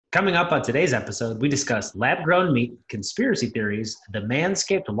Coming up on today's episode, we discuss lab-grown meat, conspiracy theories, the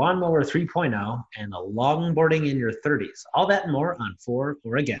Manscaped Lawnmower 3.0, and the longboarding in your 30s. All that and more on For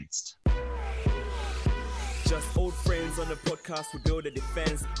or Against. Just old friends on the podcast, we build a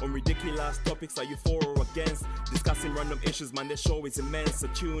defense on ridiculous topics. Are you for or against? Discussing random issues, man, the show is immense. So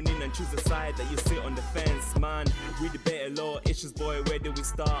tune in and choose a side that you sit on the fence. Man, we debate a lot of issues, boy, where do we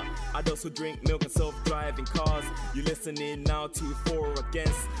start? Adults who drink milk and self-driving cars. You listening now to For or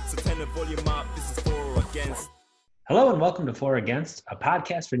Against, so turn the volume up, this is For or Against. Hello and welcome to For or Against, a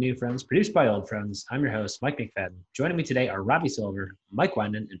podcast for new friends, produced by old friends. I'm your host, Mike McFadden. Joining me today are Robbie Silver, Mike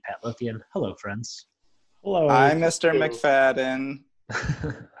Winden, and Pat Lothian. Hello, friends. Hello. I'm Mr. McFadden.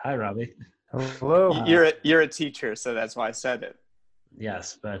 Hi, Robbie. Hello. You're a teacher, so that's why I said it.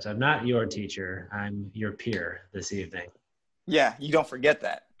 Yes, but I'm not your teacher. I'm your peer this evening. Yeah, you don't forget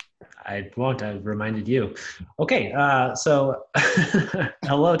that. I won't. I've reminded you. Okay, so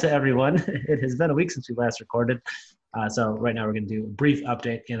hello to everyone. It has been a week since we last recorded. So right now we're going to do a brief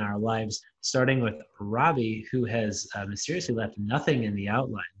update in our lives, starting with Robbie, who has mysteriously left nothing in the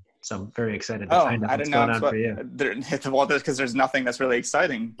outline. So I'm very excited to find out what's going on for you. Well, because there's nothing that's really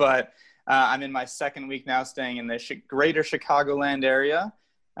exciting. But I'm in my second week now staying in the greater Chicagoland area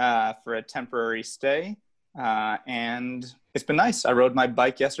for a temporary stay. And it's been nice. I rode my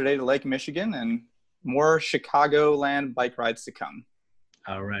bike yesterday to Lake Michigan, and more Chicagoland bike rides to come.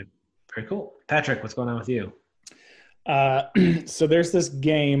 All right. Very cool. Patrick, what's going on with you? So there's this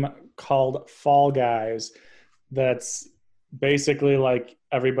game called Fall Guys that's basically like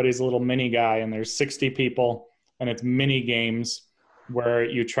everybody's a little mini guy, and there's 60 people, and it's mini games where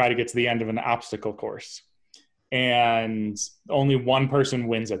you try to get to the end of an obstacle course, and only one person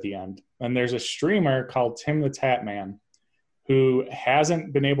wins at the end. And there's a streamer called Tim the Tap Man who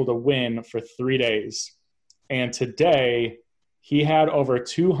hasn't been able to win for 3 days, and today he had over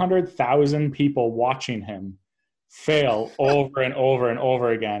 200,000 people watching him fail over and over and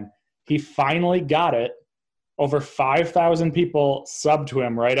over again. He finally got it. Over 5,000 people subbed to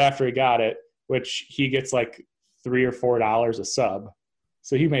him right after he got it, which he gets like $3 or $4 a sub.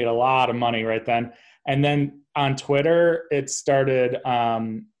 So he made a lot of money right then. And then on Twitter, it started,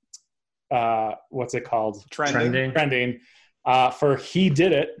 what's it called? Trending. For he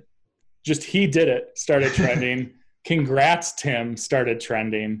did it. Just he did it started trending. Congrats, Tim started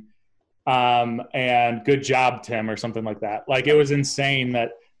trending. And good job, Tim, or something like that. Like, it was insane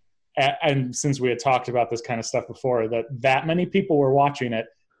that, and since we had talked about this kind of stuff before, that many people were watching it,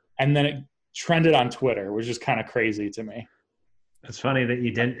 and then it trended on Twitter, which is kind of crazy to me. It's funny that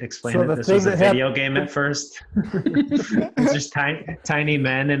you didn't explain that this was a video game at first. It's just tiny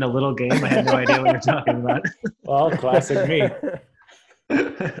men in a little game. I had no idea what you're talking about. Well, classic me.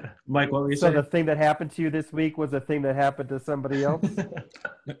 Mike, what were you saying? So the thing that happened to you this week was a thing that happened to somebody else?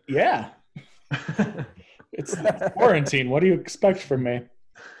 Yeah. It's quarantine. What do you expect from me?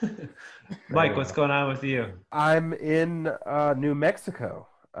 Mike, what's going on with you? I'm in New Mexico.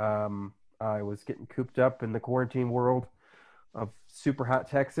 I was getting cooped up in the quarantine world of super hot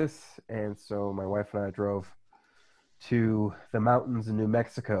Texas, and so my wife and I drove to the mountains in New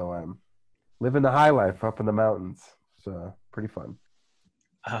Mexico. I'm living the high life up in the mountains. It's pretty fun.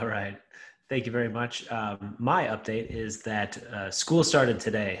 All right. Thank you very much. My update is that school started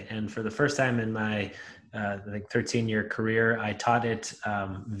today, and for the first time in my 13-year career, I taught it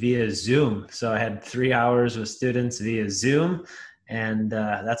via Zoom. So I had 3 hours with students via Zoom, and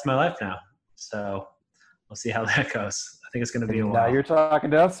that's my life now. So we'll see how that goes. I think it's going to be a while. Now you're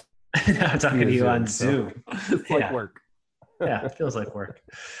talking to us? I'm talking to you on Zoom. It's like work. Yeah, it feels like work.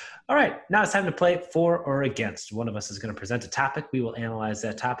 All right, now it's time to play For or Against. One of us is going to present a topic. We will analyze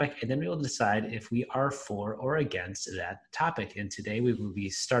that topic, and then we will decide if we are for or against that topic. And today we will be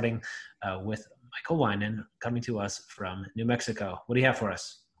starting with Michael Winden, coming to us from New Mexico. What do you have for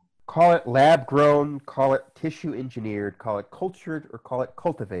us? Call it lab-grown, call it tissue-engineered, call it cultured, or call it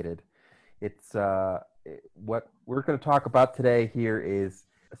cultivated. It's what we're going to talk about today here is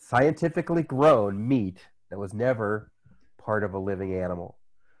scientifically grown meat that was never part of a living animal.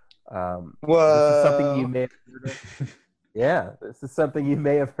 This is something you may have heard of. Yeah, this is something you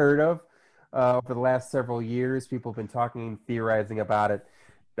may have heard of over the last several years. People have been talking, theorizing about it.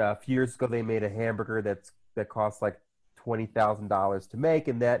 A few years ago, they made a hamburger that cost like $20,000 to make,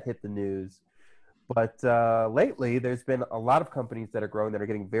 and that hit the news. But lately, there's been a lot of companies that are growing that are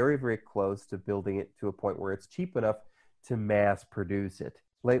getting very, very close to building it to a point where it's cheap enough to mass produce it.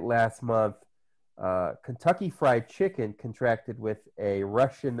 Late last month, Kentucky Fried Chicken contracted with a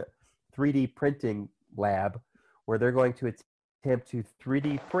Russian 3D printing lab where they're going to attempt to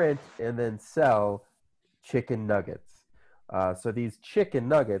 3D print and then sell chicken nuggets. So these chicken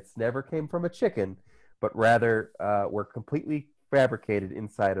nuggets never came from a chicken, but rather were completely fabricated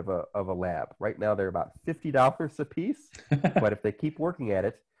inside of a lab. Right now, they're about $50 a piece, but if they keep working at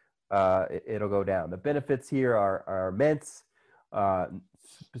it, it'll go down. The benefits here are immense.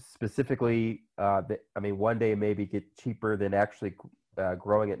 Specifically, one day maybe get cheaper than actually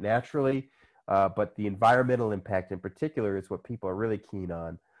growing it naturally, but the environmental impact in particular is what people are really keen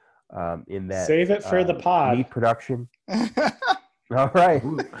on. In that, save it for the pod. Meat production. All right.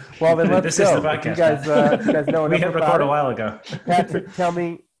 Well, then let's this go. Is the podcast, if you guys know we enough hit about record it, a while ago. Patrick, tell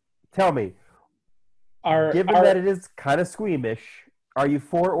me. Given that it is kind of squeamish, are you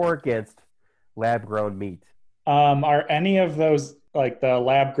for or against lab-grown meat? Are any of those, like the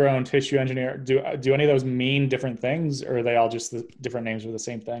lab-grown tissue engineer, do any of those mean different things, or are they all just the different names for the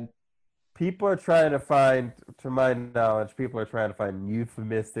same thing? People are trying to find, to my knowledge,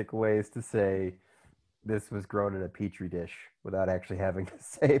 euphemistic ways to say this was grown in a petri dish without actually having to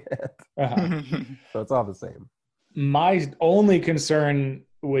say that. Uh-huh. So it's all the same. My only concern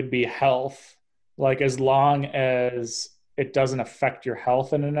would be health. Like, as long as it doesn't affect your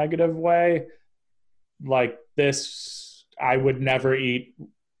health in a negative way, like this, I would never eat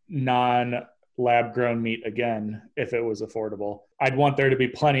non-lab grown meat again if it was affordable. I'd want there to be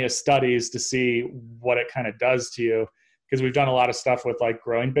plenty of studies to see what it kind of does to you, because we've done a lot of stuff with like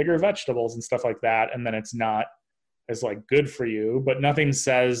growing bigger vegetables and stuff like that, and then it's not as like good for you, but nothing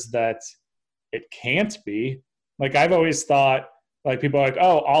says that it can't be. Like, I've always thought, like, people are like,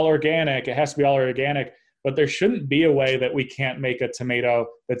 oh, all organic, it has to be all organic, but there shouldn't be a way that we can't make a tomato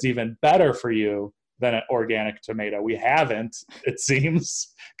that's even better for you than an organic tomato. We haven't, it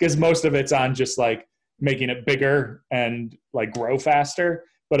seems, because most of it's on just like making it bigger and like grow faster.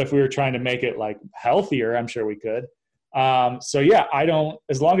 But if we were trying to make it like healthier, I'm sure we could. So yeah,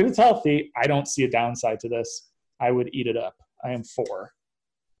 as long as it's healthy, I don't see a downside to this. I would eat it up. I am for.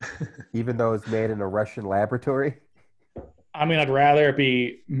 Even though it's made in a Russian laboratory? I mean, I'd rather it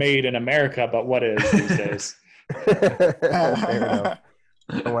be made in America, but what is these days? Fair enough.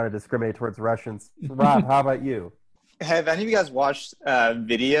 I don't want to discriminate towards Russians. Rob, how about you? Have any of you guys watched a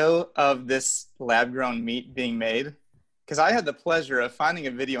video of this lab-grown meat being made? Because I had the pleasure of finding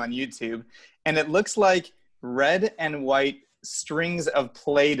a video on YouTube, and it looks like red and white strings of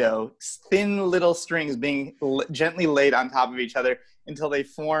Play-Doh, thin little strings being gently laid on top of each other until they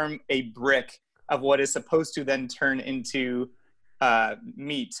form a brick of what is supposed to then turn into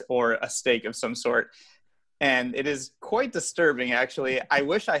meat or a steak of some sort. And it is quite disturbing, actually. I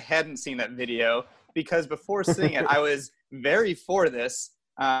wish I hadn't seen that video, because before seeing it, I was very for this.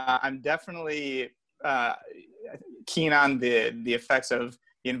 I'm definitely keen on the effects of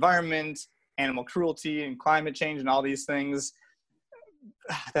the environment, animal cruelty, and climate change, and all these things.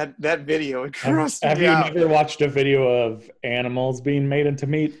 That video would gross me out. Have you never watched a video of animals being made into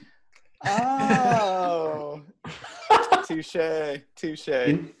meat? Oh, touche.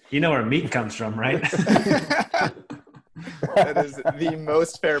 You know where meat comes from, right? That is the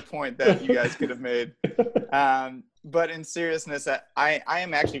most fair point that you guys could have made. But in seriousness, I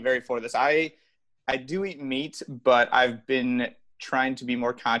am actually very for this. I do eat meat, but I've been trying to be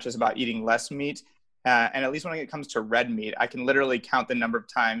more conscious about eating less meat. And at least when it comes to red meat, I can literally count the number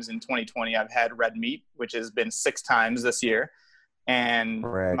of times in 2020 I've had red meat, which has been 6 times this year. And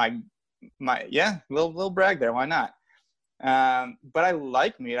little brag there. Why not? But I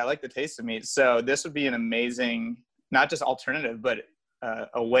like meat. I like the taste of meat. So this would be an amazing, not just alternative, but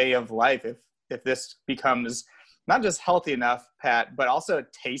a way of life if this becomes not just healthy enough, Pat, but also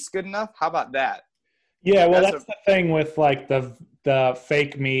tastes good enough. How about that? Yeah, well, that's the thing with like the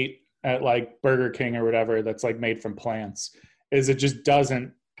fake meat at like Burger King or whatever that's like made from plants, is it just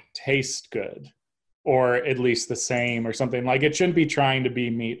doesn't taste good, or at least the same or something. Like, it shouldn't be trying to be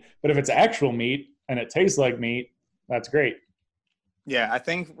meat, but if it's actual meat and it tastes like meat, that's great. Yeah, I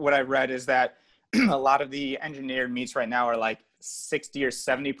think what I read is that a lot of the engineered meats right now are like 60 or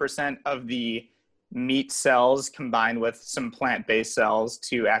 70% of the meat cells combined with some plant-based cells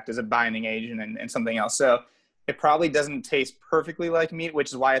to act as a binding agent and something else. So it probably doesn't taste perfectly like meat, which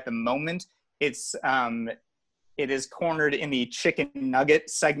is why at the moment it is cornered in the chicken nugget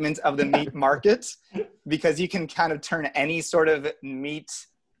segment of the meat market, because you can kind of turn any sort of meat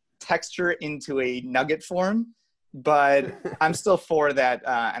texture into a nugget form. But I'm still for that,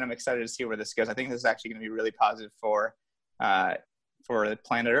 and I'm excited to see where this goes. I think this is actually going to be really positive for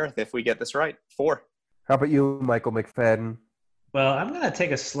planet Earth if we get this right. 4. How about you, Michael McFadden? Well, I'm going to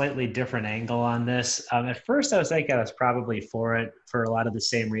take a slightly different angle on this. At first, I was thinking I was probably for it for a lot of the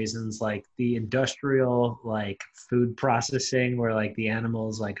same reasons, like the industrial, like food processing, where like the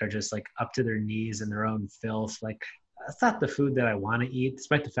animals like are just like up to their knees in their own filth. Like, that's not the food that I want to eat,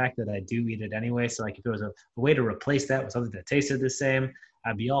 despite the fact that I do eat it anyway. So like if there was a way to replace that with something that tasted the same,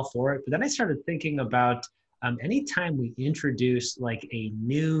 I'd be all for it. But then I started thinking about anytime we introduce like a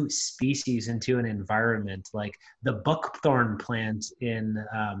new species into an environment, like the buckthorn plant in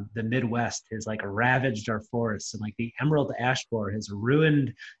the Midwest has like ravaged our forests, and like the emerald ash borer has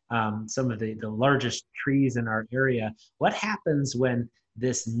ruined some of the largest trees in our area. What happens when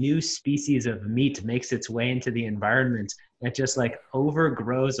this new species of meat makes its way into the environment that just like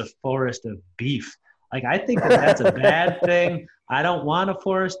overgrows a forest of beef? Like, I think that that's a bad thing. I don't want a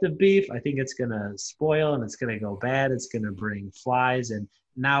forest of beef. I think it's going to spoil and it's going to go bad. It's going to bring flies. And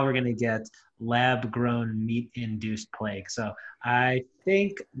now we're going to get lab-grown meat-induced plague. So I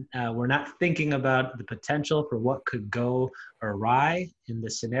think we're not thinking about the potential for what could go awry in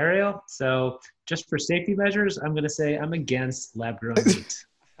this scenario. So just for safety measures, I'm going to say I'm against lab-grown meat.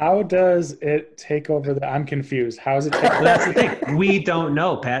 How does it take over I'm confused. How does it take over? Well, that's the thing. We don't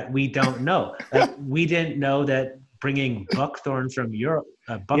know, Pat. We don't know. Like, we didn't know that bringing buckthorn from Europe,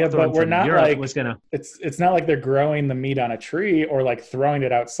 was going to... It's not like they're growing the meat on a tree or like throwing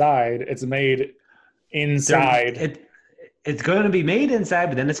it outside. It's made inside. It's going to be made inside,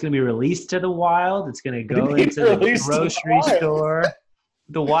 but then it's going to be released to the wild. It's going to go into the grocery store.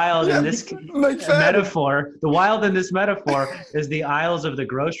 The wild in this metaphor, is the aisles of the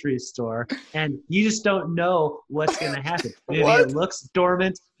grocery store, and you just don't know what's going to happen. Maybe it looks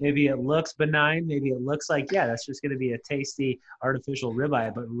dormant, maybe it looks benign, maybe it looks like, yeah, that's just going to be a tasty artificial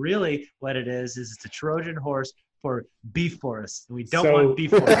ribeye. But really, what it is it's a Trojan horse for beef forests, and we don't want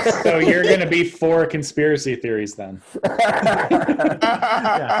beef forests. So you're going to be for conspiracy theories then?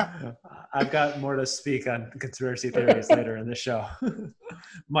 Yeah. I've got more to speak on conspiracy theories later in the show.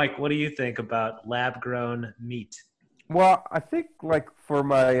 Mike, what do you think about lab-grown meat? Well, I think like for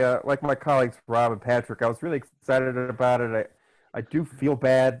my my colleagues Rob and Patrick, I was really excited about it. I do feel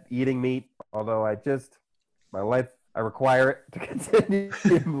bad eating meat, although I require it to continue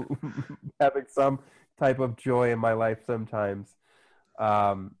having some type of joy in my life sometimes.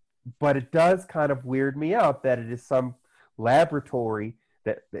 But it does kind of weird me out that it is some laboratory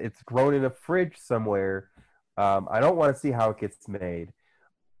that it's grown in a fridge somewhere. I don't want to see how it gets made.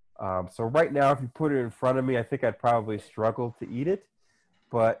 So right now, if you put it in front of me, I think I'd probably struggle to eat it.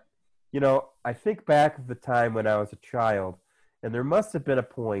 But, I think back of the time when I was a child, and there must have been a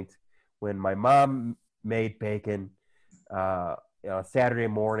point when my mom made bacon Saturday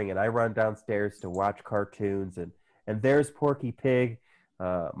morning, and I run downstairs to watch cartoons, and there's Porky Pig,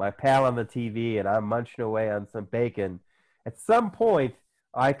 my pal on the TV, and I'm munching away on some bacon. At some point,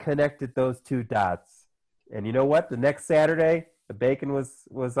 I connected those two dots. And you know what? The next Saturday, the bacon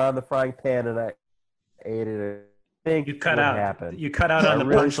was on the frying pan, and I ate it. You cut out on the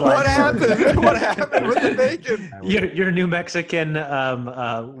punchline. What happened? What happened with the bacon? Your New Mexican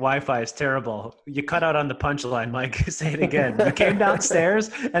Wi-Fi is terrible. You cut out on the punchline, Mike. Say it again. You came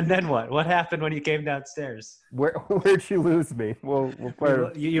downstairs, and then what? What happened when you came downstairs? Where'd you lose me? We'll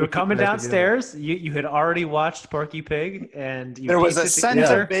you were coming downstairs. You had already watched Porky Pig, and there was a scent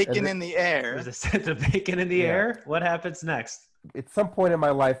of bacon in the air. There was a scent of bacon in the air. What happens next? At some point in my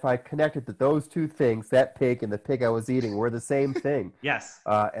life, I connected that those two things, that pig and the pig I was eating, were the same thing. Yes.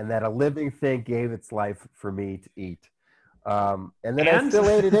 And that a living thing gave its life for me to eat. And then I still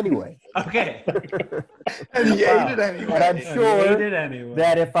ate it anyway. Okay. And you ate it anyway. But I'm sure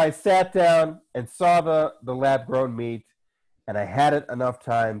that if I sat down and saw the lab-grown meat and I had it enough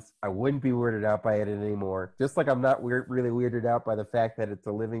times, I wouldn't be weirded out by it anymore. Just like I'm not really weirded out by the fact that it's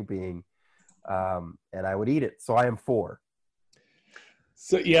a living being. And I would eat it. So I am for.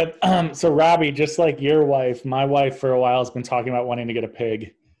 So yeah, so Robbie, just like your wife, my wife for a while has been talking about wanting to get a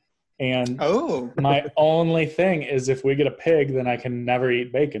pig. And my only thing is if we get a pig, then I can never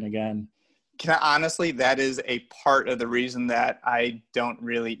eat bacon again. Honestly, that is a part of the reason that I don't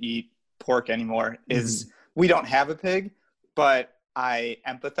really eat pork anymore is we don't have a pig, but I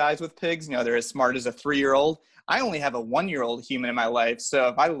empathize with pigs. They're as smart as a 3-year-old. I only have a 1-year-old human in my life. So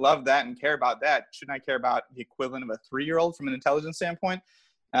if I love that and care about that, shouldn't I care about the equivalent of a 3-year-old from an intelligence standpoint?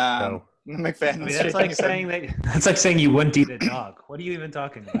 No. McFadden, that's like saying you wouldn't eat a dog. What are you even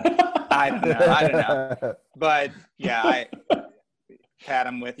talking about? I don't know. But yeah, Pat,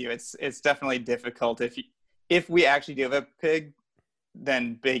 I'm with you. It's definitely difficult. If we actually do have a pig,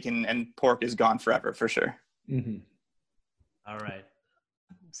 then bacon and pork is gone forever for sure. Mm-hmm. All right.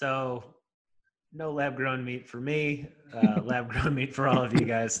 So no lab-grown meat for me. Lab-grown meat for all of you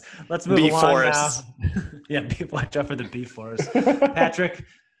guys. Let's move beef along forests. now. Yeah, watch out for the beef forest.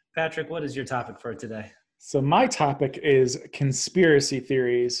 Patrick, what is your topic for today? So my topic is conspiracy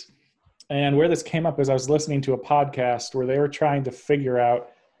theories. And where this came up is I was listening to a podcast where they were trying to figure out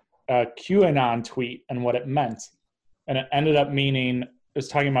a QAnon tweet and what it meant. And it ended up meaning, it was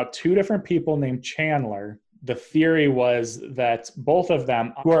talking about two different people named Chandler. The theory was that both of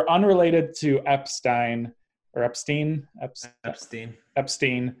them, who are unrelated to Epstein,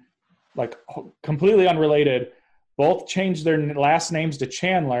 like completely unrelated, both changed their last names to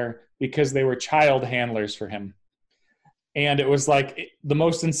Chandler because they were child handlers for him. And it was like the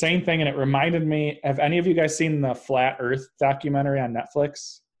most insane thing. And it reminded me, have any of you guys seen the Flat Earth documentary on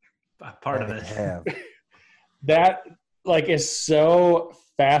Netflix? Part of it. Have. That like is so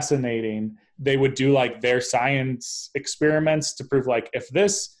fascinating. They would do like their science experiments to prove like if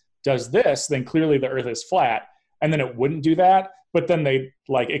this does this, then clearly the earth is flat. And then it wouldn't do that. But then they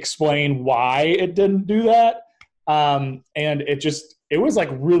like explain why it didn't do that. And it was like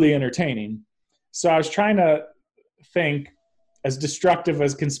really entertaining. So I was trying to think, as destructive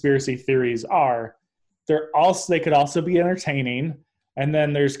as conspiracy theories are, they could also be entertaining. And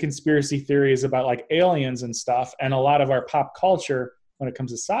then there's conspiracy theories about like aliens and stuff. And a lot of our pop culture, when it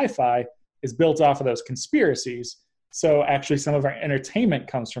comes to sci-fi, is built off of those conspiracies. So actually some of our entertainment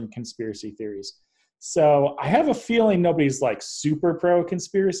comes from conspiracy theories. So I have a feeling nobody's like super pro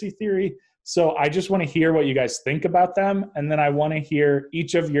conspiracy theory. So I just want to hear what you guys think about them. And then I want to hear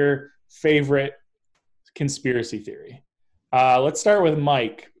each of your favorite conspiracy theory. Let's start with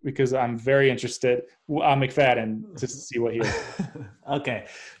Mike, because I'm very interested, McFadden, to see what he is. Okay.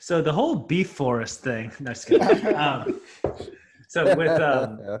 So the whole beef forest thing, no, just kidding. So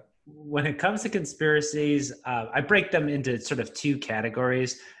with, when it comes to conspiracies, I break them into sort of two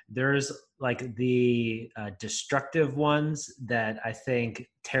categories. There's like the destructive ones that I think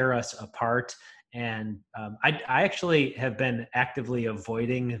tear us apart. And I actually have been actively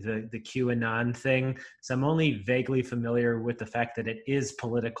avoiding the QAnon thing. So I'm only vaguely familiar with the fact that it is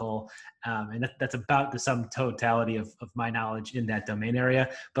political. And that's about the sum totality of my knowledge in that domain area.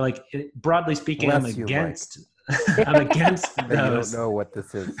 But like broadly speaking, I'm against those. You don't know what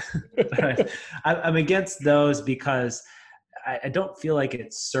this is. Right. I'm against those because I don't feel like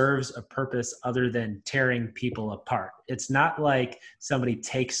it serves a purpose other than tearing people apart. It's not like somebody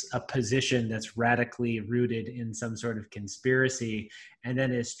takes a position that's radically rooted in some sort of conspiracy and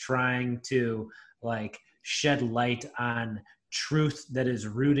then is trying to like shed light on truth that is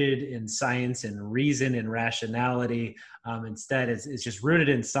rooted in science and reason and rationality. Instead, it's just rooted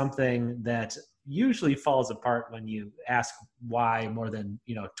in something that usually falls apart when you ask why more than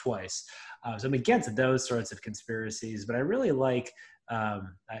twice. So I'm against those sorts of conspiracies, but I really like,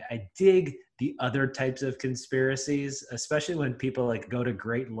 I dig the other types of conspiracies, especially when people like go to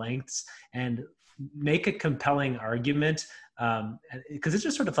great lengths and make a compelling argument, because it's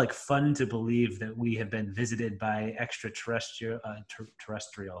just sort of like fun to believe that we have been visited by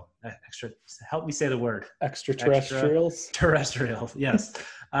help me say the word. Extraterrestrials? Terrestrial, yes.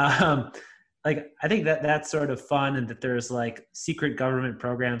 Like, I think that's sort of fun, and that there's like secret government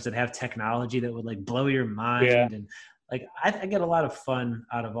programs that have technology that would like blow your mind. Yeah. And like, I get a lot of fun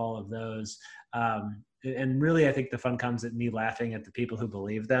out of all of those. And really, I think the fun comes at me laughing at the people who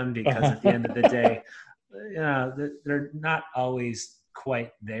believe them, because at the end of the day, they're not always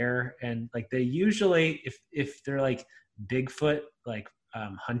quite there. And like, they usually, if they're like Bigfoot, like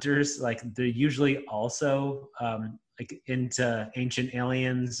hunters, like they're usually also like into ancient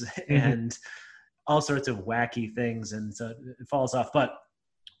aliens and all sorts of wacky things, and so it falls off. But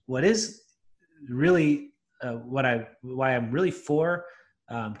what is really why I'm really for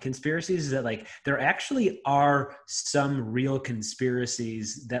conspiracies is that like there actually are some real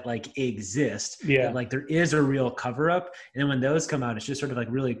conspiracies that like exist. Yeah. That, like there is a real cover up, and when those come out, it's just sort of like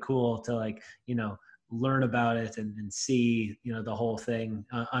really cool to like learn about it and see the whole thing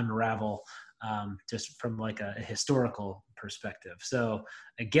unravel. Just from like a historical perspective. So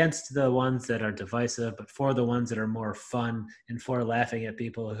against the ones that are divisive, but for the ones that are more fun and for laughing at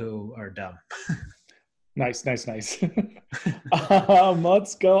people who are dumb. Nice. Let's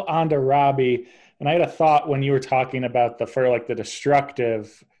go on to Robbie. And I had a thought when you were talking about the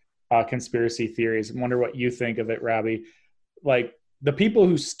destructive conspiracy theories. I wonder what you think of it, Robbie. Like the people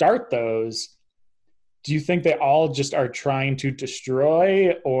who start those, do you think they all just are trying to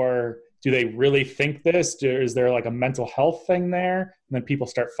destroy, or do they really think this? Is there like a mental health thing there? And then people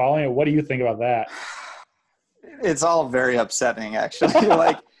start following it. What do you think about that? It's all very upsetting, actually.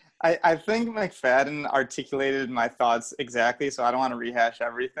 Like, I think McFadden articulated my thoughts exactly, so I don't want to rehash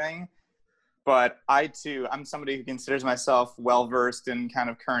everything. But I'm somebody who considers myself well-versed in kind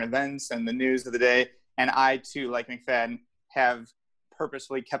of current events and the news of the day. And I, too, like McFadden, have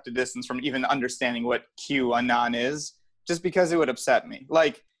purposefully kept a distance from even understanding what QAnon is, just because it would upset me.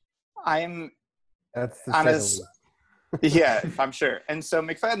 Like, I'm That's the honest. Yeah, I'm sure. And so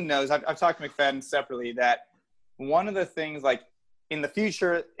McFadden knows, I've talked to McFadden separately, that one of the things, like, in the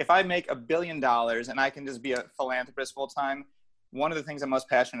future, if I make $1 billion and I can just be a philanthropist full time, one of the things I'm most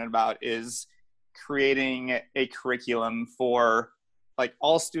passionate about is creating a curriculum for, like,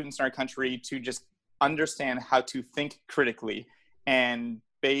 all students in our country to just understand how to think critically and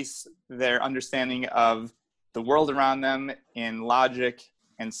base their understanding of the world around them in logic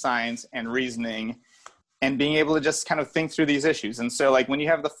and science and reasoning, and being able to just kind of think through these issues. And so, like, when you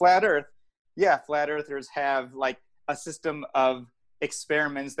have the flat earth, yeah, flat earthers have, like, a system of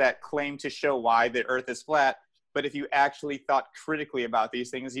experiments that claim to show why the earth is flat. But if you actually thought critically about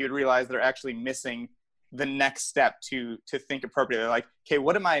these things, you would realize they're actually missing the next step to think appropriately. Like, okay,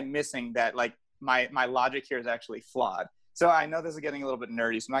 what am I missing that, like, my logic here is actually flawed? So I know this is getting a little bit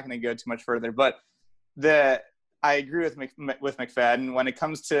nerdy, so I'm not going to go too much further, but I agree with McFadden when it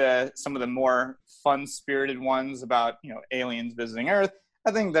comes to some of the more fun-spirited ones about, you know, aliens visiting Earth.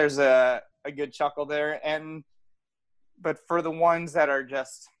 I think there's a good chuckle there. But for the ones that are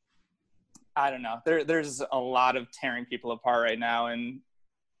just, I don't know, there's a lot of tearing people apart right now, and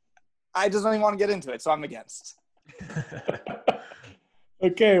I just don't even want to get into it, so I'm against.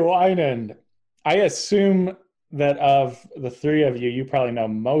 Okay, well, I assume that of the three of you, you probably know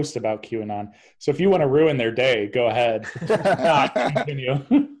most about QAnon. So if you want to ruin their day, go ahead. Continue.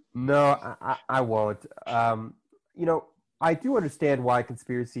 No, I won't. You know, I do understand why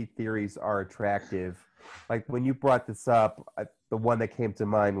conspiracy theories are attractive. Like, when you brought this up, the one that came to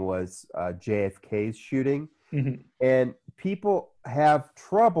mind was JFK's shooting. Mm-hmm. And people have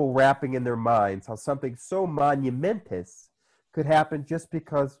trouble wrapping in their minds how something so monumentous could happen just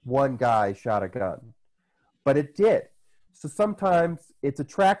because one guy shot a gun. But it did. So sometimes it's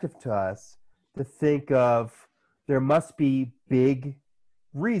attractive to us to think of there must be big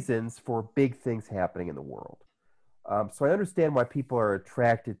reasons for big things happening in the world. So I understand why people are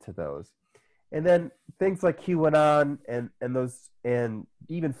attracted to those. And then things like QAnon and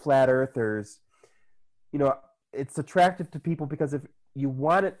even flat earthers, you know, it's attractive to people because if you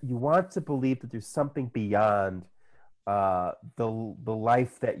want to believe that there's something beyond the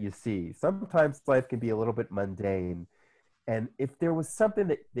life that you see. Sometimes life can be a little bit mundane, and if there was something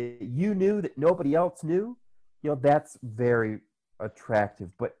that you knew that nobody else knew, you know, that's very attractive.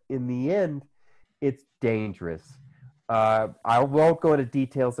 But in the end, it's dangerous. I won't go into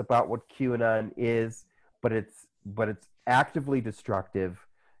details about what QAnon is, but it's actively destructive.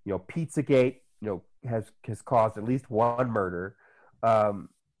 You know, Pizzagate, you know, has caused at least one murder.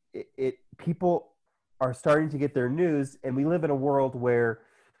 People are starting to get their news, and we live in a world where,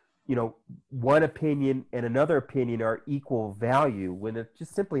 you know, one opinion and another opinion are equal value when it's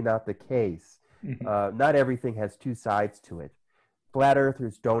just simply not the case. Mm-hmm. Not everything has two sides to it. Flat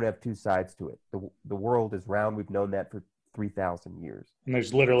earthers don't have two sides to it. The world is round. We've known that for 3,000 years. And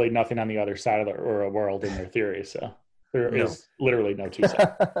there's literally nothing on the other side of the world in their theory. So there is literally no two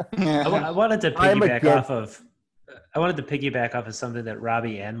sides. I wanted to piggyback off of something that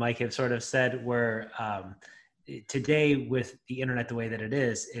Robbie and Mike have sort of said, where today with the internet the way that it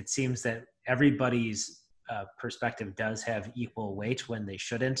is, it seems that everybody's perspective does have equal weight when they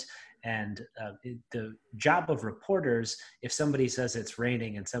shouldn't. And the job of reporters, if somebody says it's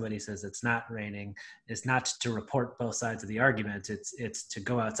raining and somebody says it's not raining, is not to report both sides of the argument. It's to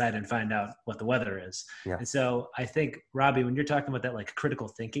go outside and find out what the weather is. Yeah. And so I think, Robbie, when you're talking about that, like, critical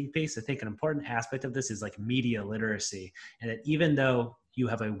thinking piece, I think an important aspect of this is, like, media literacy. And that even though you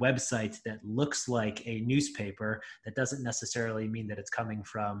have a website that looks like a newspaper, that doesn't necessarily mean that it's coming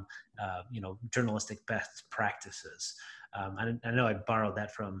from, journalistic best practices. I know I borrowed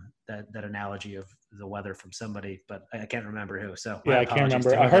that from that analogy of the weather from somebody, but I can't remember who. So yeah, I can't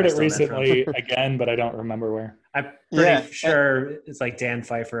remember. I heard it recently again, but I don't remember where. I'm pretty sure it's like Dan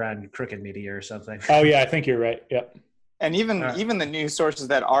Pfeiffer on Crooked Media or something. Oh yeah, I think you're right. Yep. And even the news sources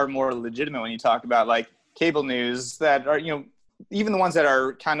that are more legitimate, when you talk about, like, cable news, that are, you know, even the ones that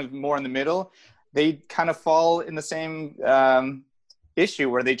are kind of more in the middle, they kind of fall in the same issue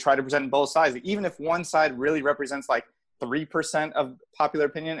where they try to present both sides. Even if one side really represents, like, 3% of popular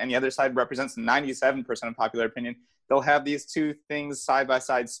opinion and the other side represents 97% of popular opinion, they'll have these two things side by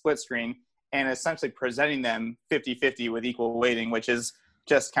side, split screen, and essentially presenting them 50-50 with equal weighting, which is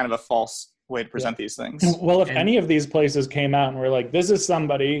just kind of a false way to present these things. Well, if any of these places came out and were like, this is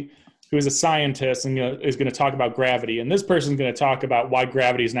somebody who is a scientist and is going to talk about gravity, and this person's going to talk about why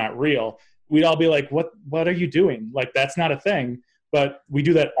gravity is not real, we'd all be like, what are you doing? Like, that's not a thing. But we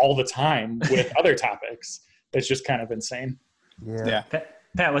do that all the time with other topics. It's just kind of insane. Yeah.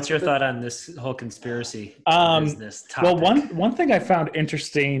 Pat, what's your thought on this whole conspiracy business topic? Well, one thing I found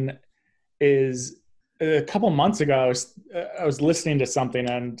interesting is a couple months ago, I was listening to something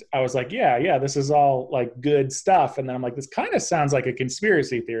and I was like, yeah, this is all like good stuff. And then I'm like, this kind of sounds like a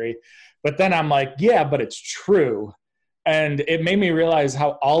conspiracy theory. But then I'm like, yeah, but it's true. And it made me realize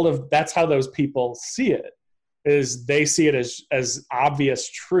how that's how those people see it, is they see it as obvious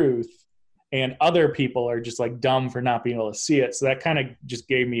truth, and other people are just like dumb for not being able to see it. So that kind of just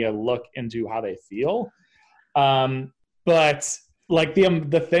gave me a look into how they feel. But like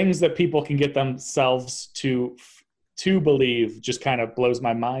the things that people can get themselves to believe just kind of blows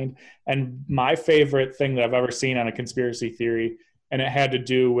my mind. And my favorite thing that I've ever seen on a conspiracy theory, and it had to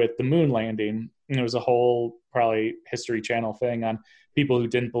do with the moon landing. And it was a whole probably History Channel thing on people who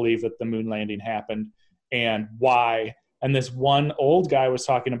didn't believe that the moon landing happened and why. And this one old guy was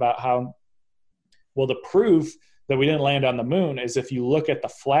talking about how, well, the proof that we didn't land on the moon is if you look at the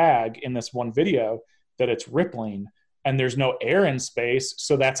flag in this one video, that it's rippling and there's no air in space.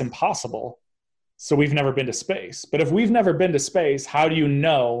 So that's impossible. So we've never been to space. But if we've never been to space, how do you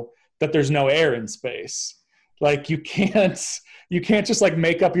know that there's no air in space? Like you can't just like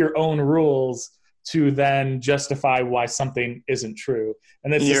make up your own rules to then justify why something isn't true.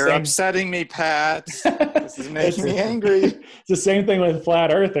 And it's You're upsetting me, Pat. This is making me angry. It's the same thing with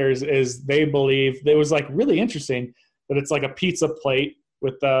flat earthers, is they believe, it was like really interesting that it's like a pizza plate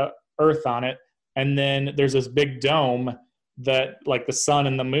with the earth on it. And then there's this big dome that like the sun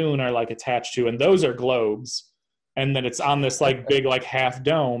and the moon are like attached to, and those are globes. And then it's on this like big, like half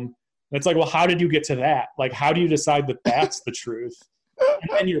dome. And it's like, well, how did you get to that? Like, how do you decide that that's the truth?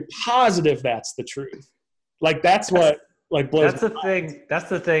 And then you're positive that's the truth. Like, that's what like blows that's the thing. That's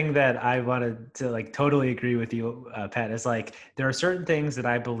the thing that I wanted to like totally agree with you, Pat. Is like there are certain things that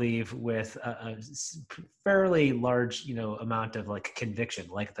I believe with a fairly large, amount of like conviction,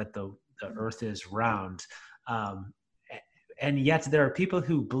 like that the Earth is round, and yet there are people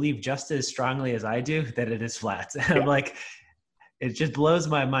who believe just as strongly as I do that it is flat. And I'm like, it just blows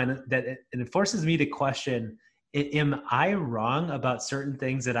my mind that it forces me to question. Am I wrong about certain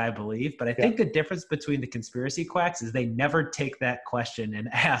things that I believe? But I think the difference between the conspiracy quacks is they never take that question and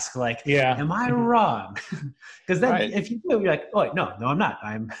ask, like, am I wrong? Because then if you do, you're like, oh, no, I'm not.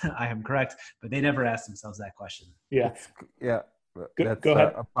 I am correct. But they never ask themselves that question. Yeah. That's go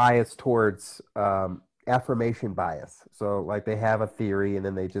ahead. A bias towards affirmation bias. So like they have a theory and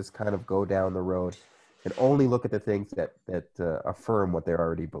then they just kind of go down the road and only look at the things that affirm what they're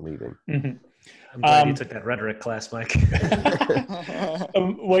already believing. Mm-hmm. I'm glad you took that rhetoric class, Mike.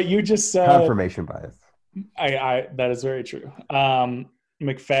 What you just said, confirmation bias. I that is very true.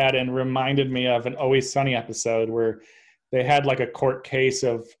 McFadden reminded me of an Always Sunny episode where they had like a court case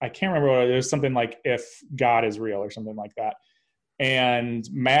of, I can't remember what it was, something like if God is real or something like that. And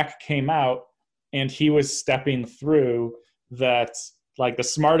Mac came out and he was stepping through that, like the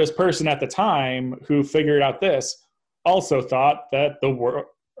smartest person at the time who figured out this also thought that the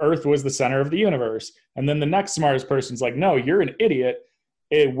Earth was the center of the universe. And then the next smartest person's like, no, you're an idiot.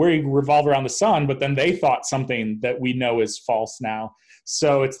 We revolve around the sun. But then they thought something that we know is false now.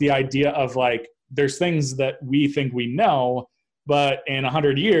 So it's the idea of like, there's things that we think we know, but in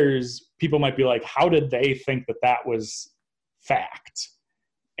 100 years, people might be like, how did they think that was fact?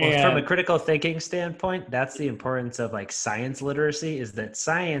 Well, from a critical thinking standpoint, that's the importance of like science literacy, is that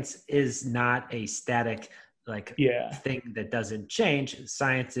science is not a static thing that doesn't change.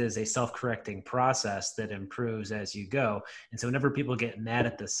 Science is a self-correcting process that improves as you go. And so whenever people get mad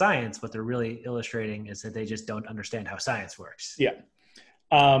at the science, what they're really illustrating is that they just don't understand how science works. Yeah.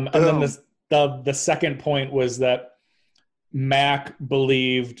 And then the second point was that Mac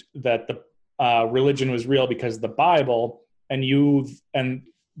believed that the religion was real because of the Bible, and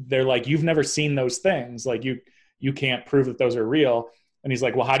they're like, you've never seen those things. Like you can't prove that those are real. And he's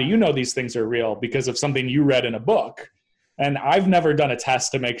like, well, how do you know these things are real? Because of something you read in a book. And I've never done a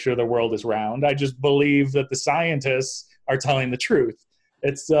test to make sure the world is round. I just believe that the scientists are telling the truth.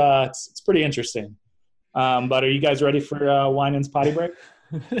 It's pretty interesting. But are you guys ready for Winans potty break?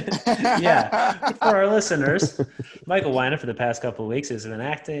 Yeah. For our listeners, Michael Winan for the past couple of weeks has been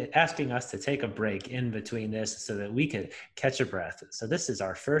asking us to take a break in between this so that we could catch a breath. So this is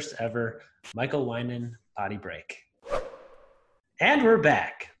our first ever Michael Winan potty break. And we're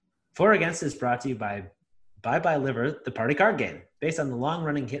back. For or Against is brought to you by Bye Bye Liver, the party card game. based on the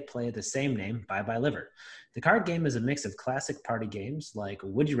long-running hit play of the same name, Bye Bye Liver. The card game is a mix of classic party games like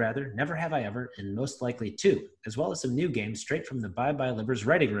Would You Rather, Never Have I Ever, and Most Likely To, as well as some new games straight from the Bye Bye Liver's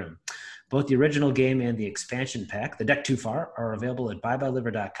writing room. Both the original game and the expansion pack, The Deck Too Far, are available at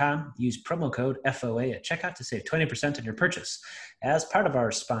byebyeliver.com. Use promo code FOA at checkout to save 20% on your purchase. As part of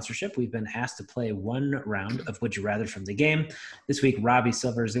our sponsorship, we've been asked to play one round of Would You Rather from the game. This week, Robbie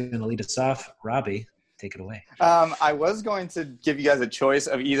Silver is going to lead us off. Robbie, take it away. I was going to give you guys a choice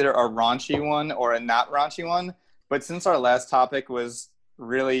of either a raunchy one or a not raunchy one, but since our last topic was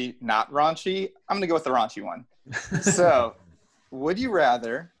really not raunchy, I'm going to go with the raunchy one. So, would you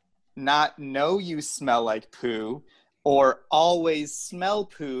rather not know you smell like poo or always smell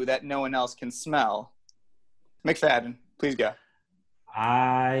poo that no one else can smell? McFadden, please go.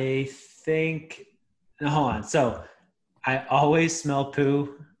 I think, hold on. So, I always smell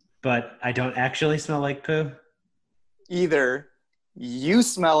poo, but I don't actually smell like poo? Either you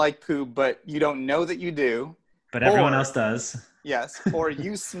smell like poo, but you don't know that you do. But everyone else does. Yes. Or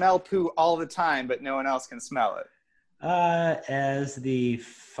you smell poo all the time, but no one else can smell it. As the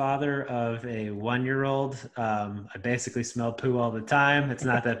father of a 1-year-old, I basically smell poo all the time. It's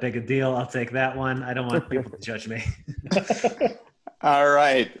not that big a deal. I'll take that one. I don't want people to judge me. All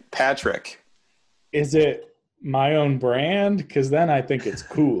right, Patrick. Is it my own brand? Because then I think it's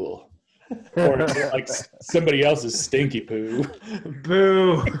cool. Or is it like somebody else's stinky poo?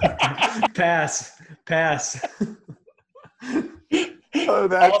 Boo. Pass. Oh,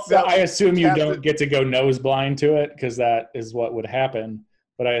 Also, I assume you don't get to go nose blind to it because that is what would happen.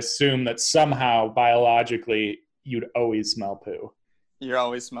 But I assume that somehow biologically you'd always smell poo. You're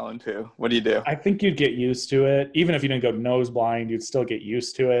always smelling poo. What do you do? I think you'd get used to it. Even if you didn't go nose blind, you'd still get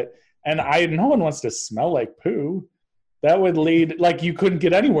used to it. And no one wants to smell like poo. That would lead, like, you couldn't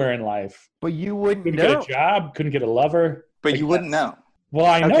get anywhere in life. But you wouldn't Couldn't know. get a job, couldn't get a lover. But Like, you wouldn't know. Well,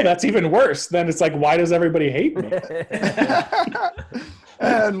 I know Okay. that's even worse. Then it's like, why does everybody hate me?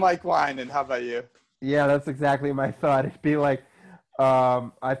 And Mike Winan, how about you? Yeah, that's exactly my thought. It'd be like,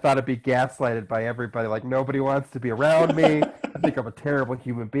 I thought it'd be gaslighted by everybody. Like, nobody wants to be around me. I think I'm a terrible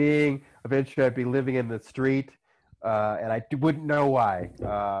human being. Eventually, I'd be living in the street, and I wouldn't know why.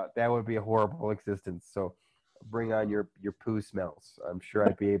 That would be a horrible existence. So bring on your poo smells. I'm sure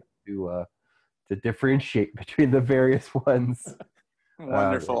I'd be able to differentiate between the various ones.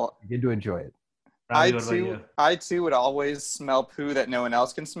 Wonderful. Begin to enjoy it. Robbie, what about you? I too would always smell poo that no one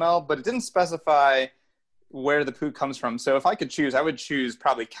else can smell, but it didn't specify where the poo comes from. So if I could choose, I would choose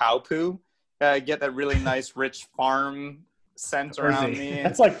probably cow poo. Get that really nice, rich farm scent around me.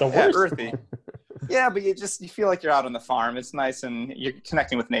 That's like the worst. Earthy. Yeah, but you feel like you're out on the farm. It's nice and you're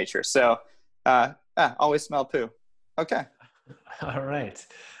connecting with nature. So always smell poo. Okay. All right.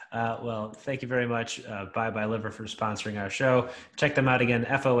 Well, thank you very much, Bye Bye Liver, for sponsoring our show. Check them out again,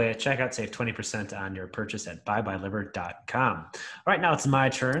 FOA at checkout. Save 20% on your purchase at byebyeliver.com. All right, now it's my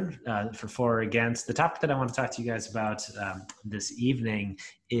turn for For or Against. The topic that I want to talk to you guys about this evening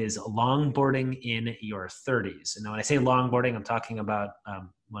is longboarding in your 30s. And when I say longboarding, I'm talking about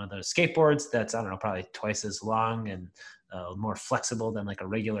one of those skateboards that's, I don't know, probably twice as long and more flexible than like a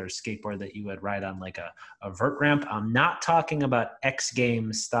regular skateboard that you would ride on like a vert ramp. I'm not talking about X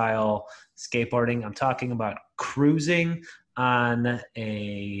Games style skateboarding. I'm talking about cruising on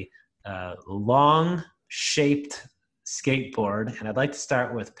a long shaped skateboard. And I'd like to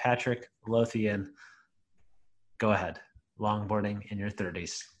start with Patrick Lothian. Go ahead. Longboarding in your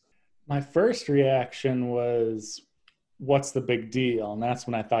 30s. My first reaction was, what's the big deal? And that's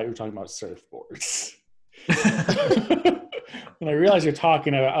when I thought you were talking about surfboards. When I realized you're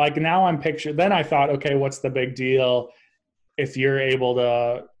talking about, like, now I'm picturing, then I thought, okay, what's the big deal? If you're able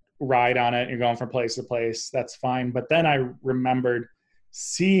to ride on it, you're going from place to place, that's fine. But then I remembered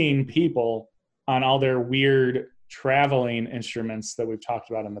seeing people on all their weird traveling instruments that we've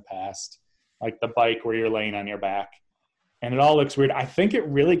talked about in the past, like the bike where you're laying on your back. And it all looks weird. I think it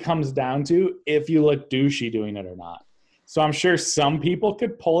really comes down to if you look douchey doing it or not. So I'm sure some people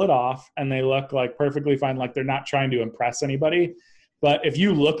could pull it off and they look like perfectly fine, like they're not trying to impress anybody. But if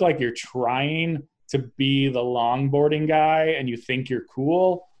you look like you're trying to be the longboarding guy and you think you're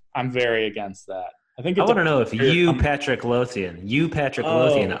cool, I'm very against that. I want to know if you, Patrick Lothian,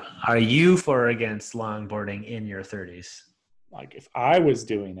 are you for or against longboarding in your 30s? Like if I was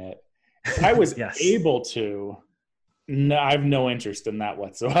doing it, if I was Yes. able to, no, I have no interest in that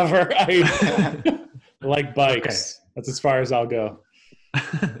whatsoever. I like bikes. Okay. That's as far as I'll go.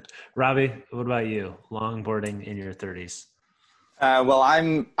 Robbie, what about you? Longboarding in your 30s? Well, I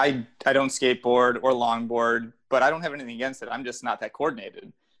don't skateboard or longboard, but I don't have anything against it. I'm just not that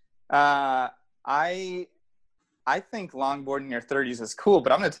coordinated. I I think longboarding in your 30s is cool,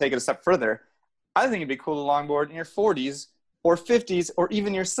 but I'm going to take it a step further. I think it'd be cool to longboard in your 40s or 50s or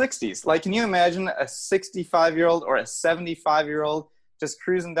even your 60s. Like, can you imagine a 65-year-old or a 75-year-old just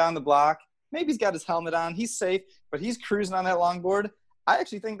cruising down the block? Maybe he's got his helmet on, he's safe, but he's cruising on that longboard. I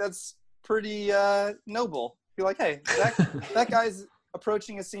actually think that's pretty noble. Be like, hey, that guy's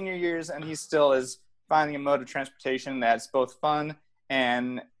approaching his senior years and he still is finding a mode of transportation that's both fun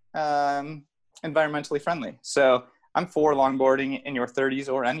and environmentally friendly. So I'm for longboarding in your 30s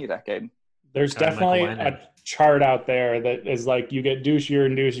or any decade. There's definitely a chart out there that is like you get douchier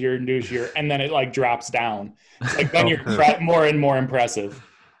and douchier and douchier, and then it like drops down. It's like then you're more and more impressive.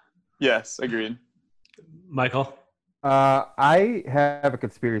 Yes, agreed. Michael? I have a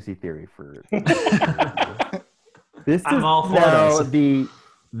conspiracy theory for this. I'm is all for now this.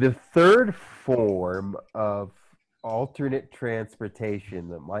 The third form of alternate transportation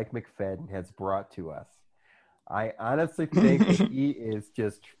that Mike McFadden has brought to us. I honestly think that he is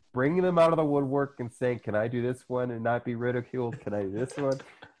just bringing them out of the woodwork and saying, can I do this one and not be ridiculed? Can I do this one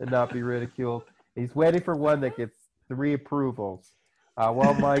and not be ridiculed? He's waiting for one that gets 3 approvals.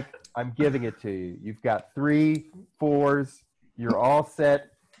 Well, Mike, I'm giving it to you. You've got 3 4s. You're all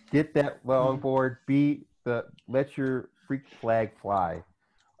set. Get that longboard. Let your freak flag fly.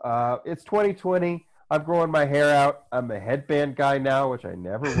 It's 2020. I'm growing my hair out. I'm a headband guy now, which I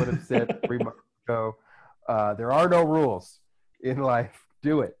never would have said 3 months ago. There are no rules in life.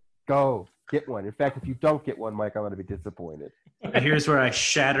 Do it. Go. Get one. In fact, if you don't get one, Mike, I'm going to be disappointed. Here's where I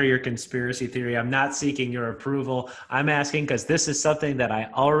shatter your conspiracy theory. I'm not seeking your approval. I'm asking because this is something that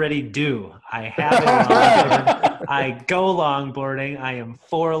I already do. I have a longboard. I go longboarding. I am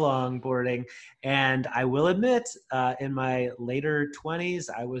for longboarding. And I will admit, in my later 20s,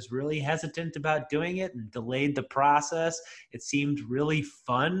 I was really hesitant about doing it and delayed the process. It seemed really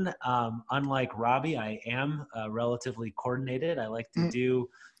fun. Unlike Robbie, I am relatively coordinated. I like to do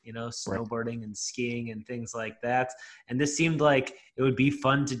snowboarding and skiing and things like that. And this seemed like it would be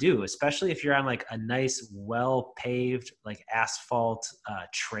fun to do, especially if you're on like a nice, well-paved, like asphalt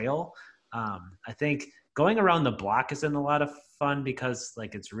trail. I think going around the block isn't a lot of fun because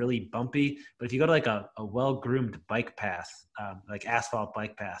like it's really bumpy. But if you go to like a well-groomed bike path, like asphalt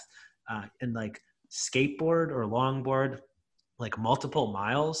bike path, and like skateboard or longboard, like multiple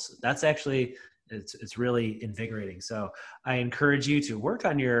miles, that's actually it's really invigorating. So I encourage you to work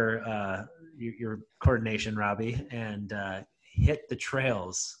on your coordination, Robbie, and hit the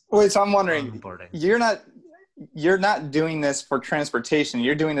trails. Wait, so I'm wondering, you're not doing this for transportation.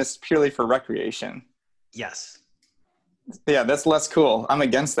 You're doing this purely for recreation. Yes. Yeah, that's less cool. I'm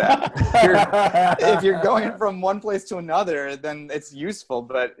against that. If you're going from one place to another, then it's useful.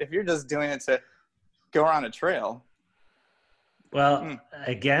 But if you're just doing it to go around a trail. Well,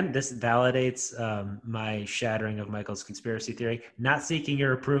 again, this validates my shattering of Michael's conspiracy theory. Not seeking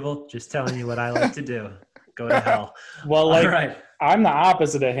your approval, just telling you what I like to do. Go to hell. Well, like, I'm the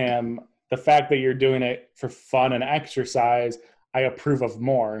opposite of him. The fact that you're doing it for fun and exercise, I approve of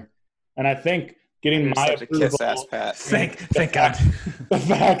more. And I think getting my approval, kiss-ass Pat. Thank God. The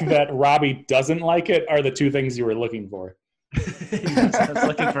fact that Robbie doesn't like it are the 2 things you were looking for. Yes, I was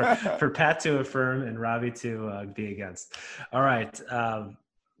looking for Pat to affirm and Robbie to be against. All right.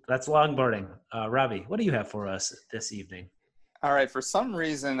 That's longboarding. Robbie, what do you have for us this evening? All right. For some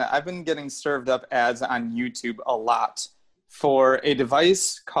reason, I've been getting served up ads on YouTube a lot for a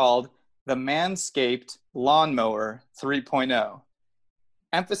device called the Manscaped Lawnmower 3.0.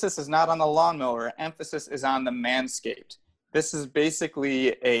 Emphasis is not on the lawnmower. Emphasis is on the Manscaped. This is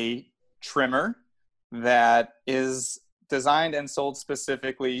basically a trimmer that is designed and sold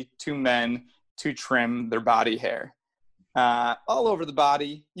specifically to men to trim their body hair. All over the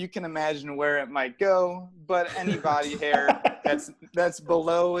body, you can imagine where it might go, but any body hair that's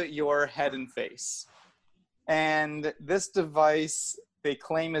below your head and face. And this device, they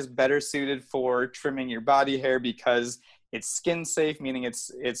claim, is better suited for trimming your body hair because it's skin safe, meaning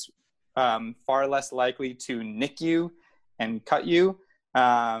it's far less likely to nick you and cut you.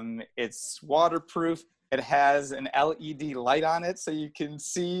 It's waterproof. It has an LED light on it so you can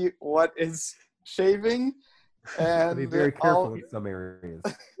see what is shaving. And be very careful in some areas.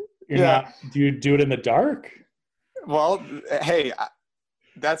 Do you do it in the dark? Well, hey,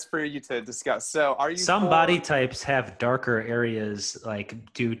 that's for you to discuss. So are you Some body types have darker areas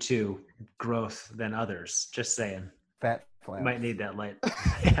like due to growth than others. Just saying. Fat flaps. Might need that light.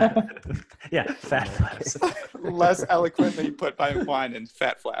 Yeah, fat flaps. Less eloquently put by Winan,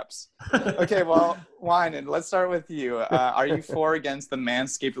 fat flaps. Okay, well, Winan, let's start with you. Are you for or against the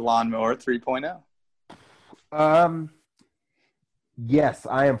Manscaped Lawnmower 3.0? Yes,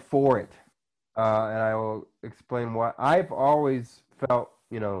 I am for it. and I will explain why. I've always felt,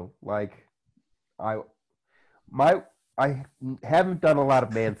 like I I haven't done a lot of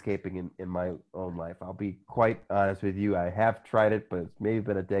manscaping in my own life. I'll be quite honest with you. I have tried it, but it's maybe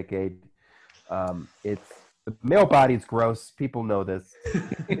been a decade. It's the male body's gross. People know this.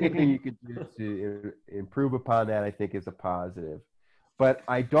 Anything you could do to improve upon that, I think, is a positive. But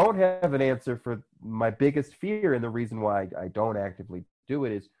I don't have an answer for my biggest fear, and the reason why I don't actively do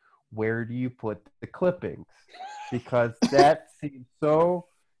it is, where do you put the clippings? Because that seems so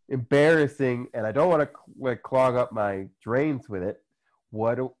embarrassing, and I don't want to clog up my drains with it.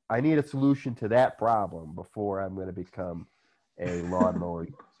 I need a solution to that problem before I'm going to become a lawnmower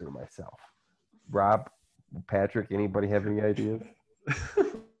user myself. Rob, Patrick, anybody have any ideas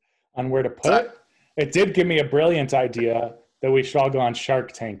on where to put it? It did give me a brilliant idea that we should all go on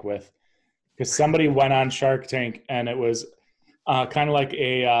Shark Tank with, because somebody went on Shark Tank and it was kind of like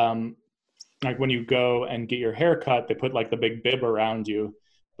like when you go and get your hair cut, they put like the big bib around you,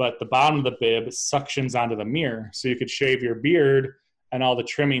 but the bottom of the bib suctions onto the mirror, so you could shave your beard and all the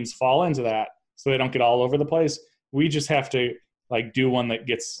trimmings fall into that, so they don't get all over the place. We just have to like do one that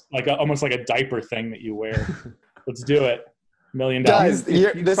gets like almost like a diaper thing that you wear. Let's do it. $1 million. Guys,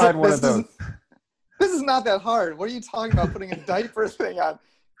 this is not that hard. What are you talking about putting a diaper thing on?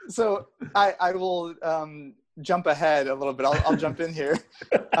 So I will jump ahead a little bit. I'll jump in here.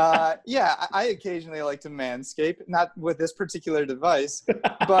 Yeah, I occasionally like to manscape, not with this particular device,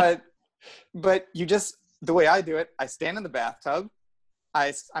 but you just, the way I do it, I stand in the bathtub.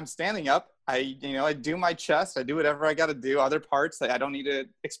 I'm standing up. I do my chest. I do whatever I got to do. Other parts that I don't need to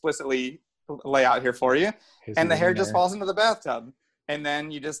explicitly lay out here for you. And the hair just falls into the bathtub. And then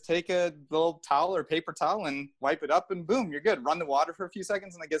you just take a little towel or paper towel and wipe it up, and boom, you're good. Run the water for a few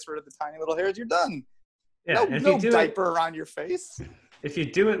seconds, and it gets rid of the tiny little hairs. You're done. Yeah, no diaper around your face. If you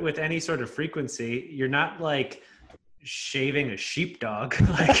do it with any sort of frequency, you're not like shaving a sheepdog.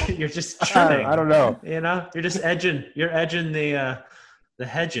 Like you're just trimming. I don't know. You're just edging. You're edging the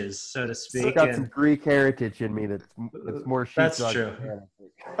hedges, so to speak. I've got some Greek heritage in me that's more sheepdog. That's true.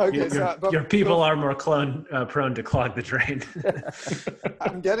 Okay, your people are more prone to clog the drain.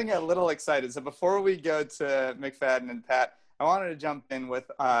 I'm getting a little excited. So before we go to McFadden and Pat, I wanted to jump in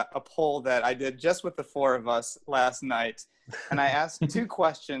with a poll that I did just with the four of us last night. And I asked two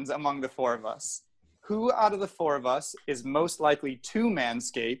questions among the four of us. Who out of the four of us is most likely to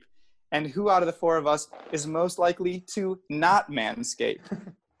manscape? And who out of the four of us is most likely to not manscape?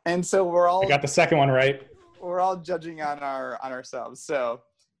 And so I got the second one right. We're all judging on ourselves. So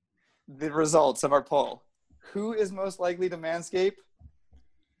the results of our poll. Who is most likely to manscape?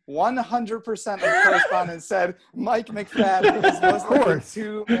 100% of correspondents said Mike McFadden is most likely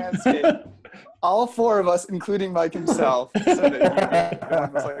to manscape. All four of us, including Mike himself, said it.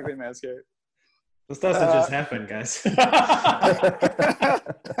 Most likely to manscape. This doesn't just happen, guys.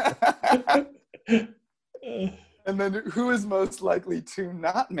 And then who is most likely to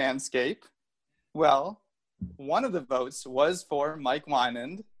not manscape? Well, one of the votes was for Mike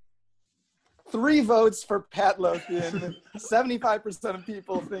Wynand. 3 votes for Pat Lothian. 75% of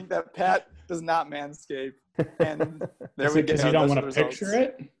people think that Pat does not manscape. And there we go. Because you don't want to picture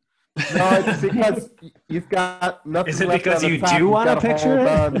it? No, it's because you've got nothing. Is it left because on the you top. do want to picture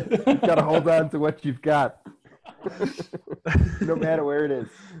it? You've got to hold on to what you've got, no matter where it is.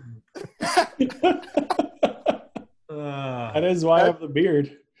 That is why I have the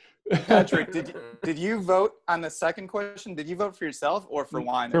beard. Patrick, did you vote on the second question? Did you vote for yourself or for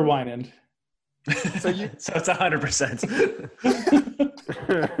Wynand? For Wynand. So it's 100%.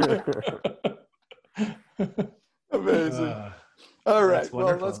 Amazing. All right.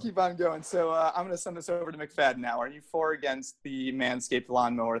 Well, let's keep on going. So I'm going to send this over to McFadden now. Are you for or against the Manscaped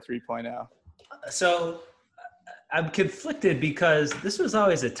Lawnmower 3.0? So I'm conflicted because this was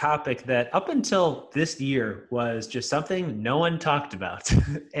always a topic that up until this year was just something no one talked about.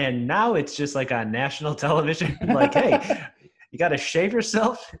 And now it's just like on national television, like, hey, you got to shave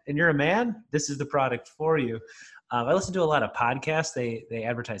yourself and you're a man. This is the product for you. I listen to a lot of podcasts. They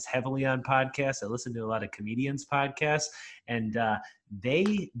advertise heavily on podcasts. I listen to a lot of comedians' podcasts, and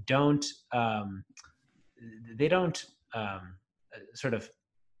they don't sort of.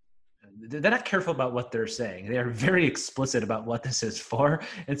 They're not careful about what they're saying. They are very explicit about what this is for,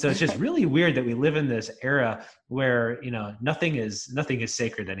 and so it's just really weird that we live in this era where nothing is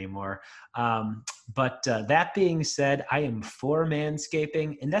sacred anymore. But that being said, I am for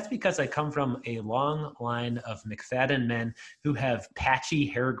manscaping, and that's because I come from a long line of McFadden men who have patchy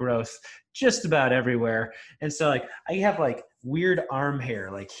hair growth just about everywhere, and so like I have like weird arm hair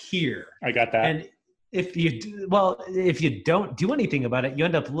like here. I got that. if you don't do anything about it, you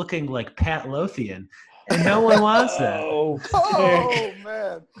end up looking like Pat Lothian, and no one wants that. Oh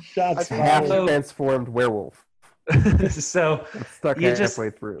man, Shots Half fired. transformed werewolf. So I'm stuck you just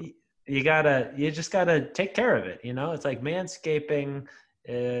halfway through. you just gotta take care of it. It's like manscaping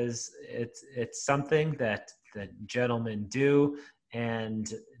it's something that gentlemen do,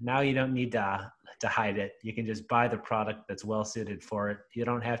 and now you don't need to hide it. You can just buy the product that's well suited for it. You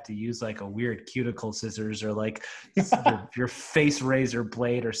don't have to use like a weird cuticle scissors or like your face razor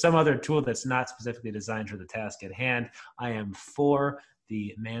blade or some other tool that's not specifically designed for the task at hand. I am for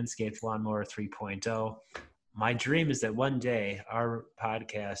the Manscaped Lawnmower 3.0. My dream is that one day our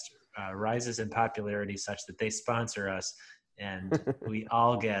podcast rises in popularity such that they sponsor us and we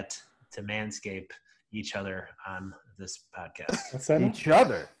all get to manscape each other on this podcast. What's that? Each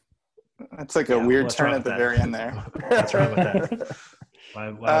other. That's like a weird turn at the very end there. What's wrong with that? Why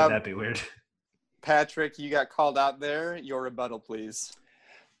would that be weird? Patrick, you got called out there. Your rebuttal, please.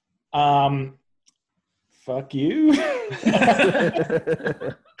 Fuck you.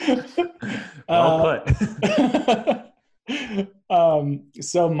 Well put.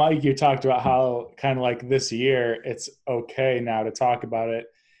 So Mike, you talked about how kind of like this year it's okay now to talk about it.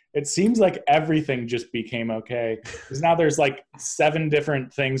 It seems like everything just became okay because now there's like 7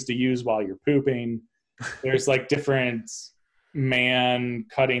 different things to use while you're pooping. There's like different man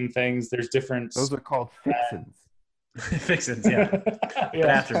cutting things. There's different. Those are called fixins. Fixins, yeah.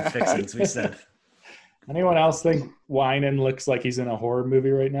 Bathroom fixins, we said. Anyone else think Winan looks like he's in a horror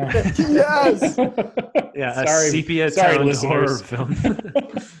movie right now? Yes. Yeah, a sepia-toned horror film.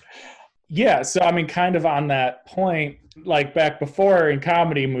 Yeah, so I mean, kind of on that point, like back before in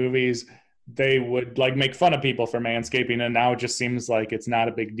comedy movies, they would like make fun of people for manscaping, and now it just seems like it's not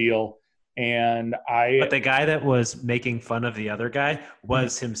a big deal. But the guy that was making fun of the other guy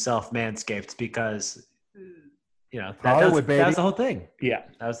was himself manscaped because, that was the whole thing. Yeah.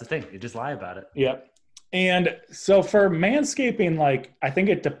 That was the thing. You just lie about it. Yep. And so for manscaping, like, I think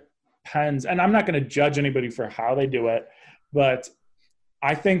it depends, and I'm not going to judge anybody for how they do it, but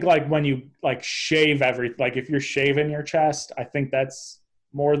I think like when you like shave everything, like if you're shaving your chest, I think that's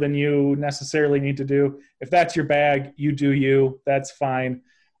more than you necessarily need to do. If that's your bag, you do you, that's fine.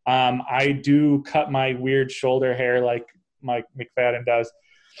 I do cut my weird shoulder hair like Mike McFadden does.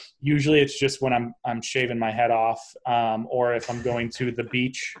 Usually it's just when I'm shaving my head off, or if I'm going to the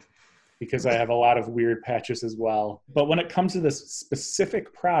beach, because I have a lot of weird patches as well. But when it comes to this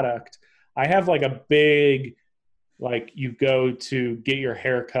specific product, I have like a big, like you go to get your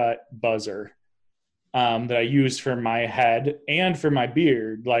haircut buzzer that I use for my head and for my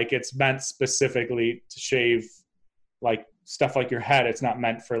beard. Like it's meant specifically to shave like stuff like your head. It's not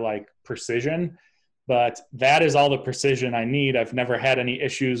meant for like precision, but that is all the precision I need. I've never had any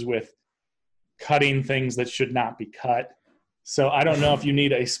issues with cutting things that should not be cut. So I don't know if you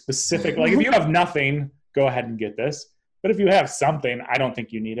need a specific, like if you have nothing, go ahead and get this. But if you have something, I don't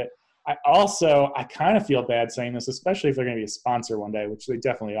think you need it. I kind of feel bad saying this, especially if they're going to be a sponsor one day, which they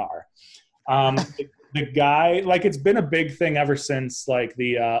definitely are. The guy, like it's been a big thing ever since like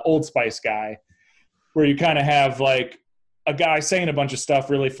the Old Spice guy, where you kind of have like a guy saying a bunch of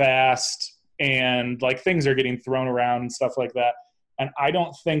stuff really fast and like things are getting thrown around and stuff like that. And I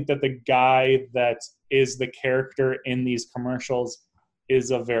don't think that the guy that is the character in these commercials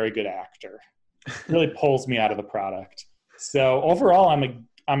is a very good actor. It really pulls me out of the product. So overall, I'm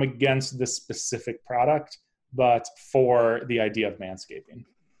against this specific product, but for the idea of manscaping.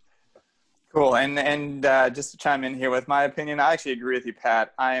 Cool. And just to chime in here with my opinion, I actually agree with you,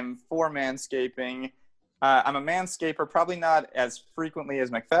 Pat. I am for manscaping. I'm a manscaper, probably not as frequently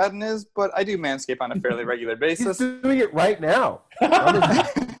as McFadden is, but I do manscape on a fairly regular basis. He's doing it right now.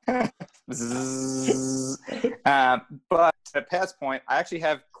 But to Pat's point, I actually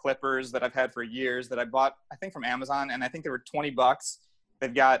have clippers that I've had for years that I bought, I think from Amazon, and I think they were $20.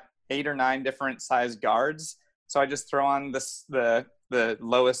 They've got 8 or 9 different size guards. So I just throw on the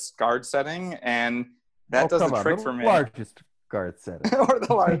lowest guard setting, and that does the trick for me. Largest guard setting. Or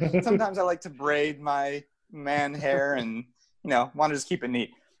the largest. Sometimes I like to braid my man hair and, want to just keep it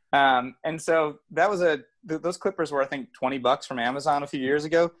neat. And so that was those clippers were, I think, $20 from Amazon a few years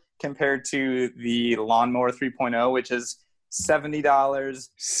ago compared to the Lawnmower 3.0, which is $70.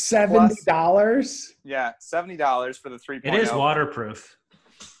 $70? Yeah, $70 for the 3.0. It is waterproof.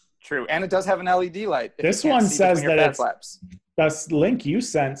 True, and it does have an LED light. This one says that the link you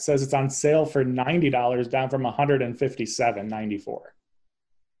sent says it's on sale for $90, down from $157.94.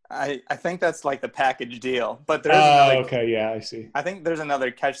 I think that's like the package deal, but there's another. Okay, yeah, I see. I think there's another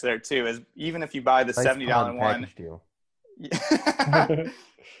catch there too. Is even if you buy the $70 one, deal.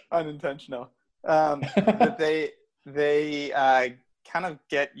 unintentional. But they kind of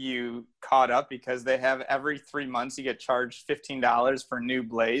get you caught up because they have every 3 months you get charged $15 for new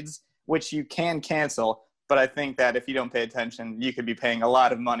blades, which you can cancel. But I think that if you don't pay attention, you could be paying a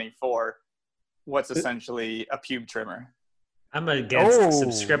lot of money for what's essentially a pube trimmer. I'm against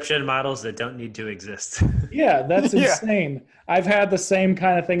subscription models that don't need to exist. Yeah, that's insane. I've had the same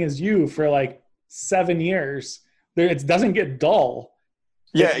kind of thing as you for like 7 years. It doesn't get dull.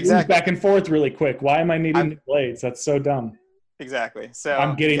 Yeah, it exactly. moves back and forth really quick. Why am I needing new blades? That's so dumb. Exactly. So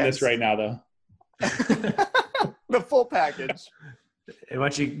I'm getting this right now, though. The full package. Why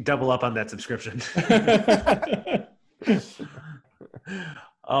don't you double up on that subscription?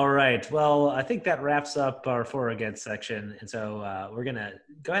 All right. Well, I think that wraps up our for or against section. And so we're going to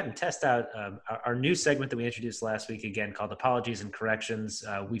go ahead and test out our new segment that we introduced last week, again, called Apologies and Corrections.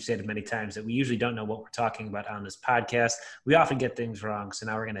 We've stated many times that we usually don't know what we're talking about on this podcast. We often get things wrong. So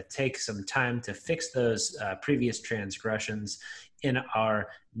now we're going to take some time to fix those previous transgressions in our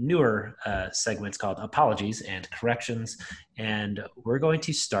newer segments called Apologies and Corrections. And we're going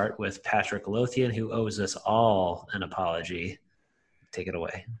to start with Patrick Lothian, who owes us all an apology. Take it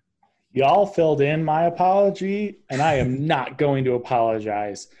away. Y'all filled in my apology, and I am not going to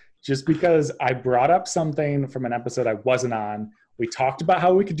apologize just because I brought up something from an episode I wasn't on. We talked about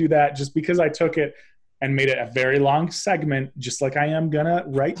how we could do that. Just because I took it and made it a very long segment, just like I am gonna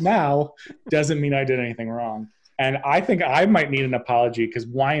right now, doesn't mean I did anything wrong. And I think I might need an apology because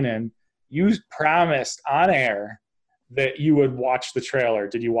Winan, you promised on air that you would watch the trailer.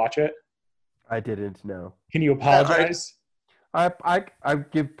 Did you watch it? I didn't know. Can you apologize? I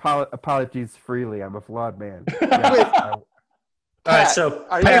give apologies freely. I'm a flawed man. All right, so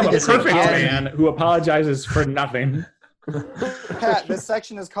I am a perfect man who apologizes for nothing. Pat, this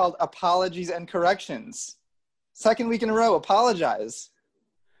section is called Apologies and Corrections. Second week in a row, apologize.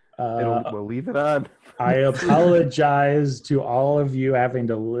 We'll leave it on. I apologize to all of you having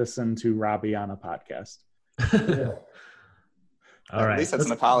to listen to Robbie on a podcast. All right. At least that's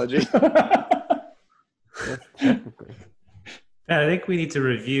an apology. I think we need to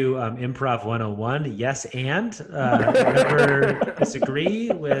review Improv 101. Yes, and never disagree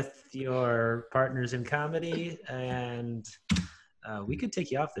with your partners in comedy, and we could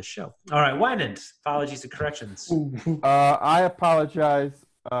take you off this show. All right, Winand, apologies and corrections. I apologize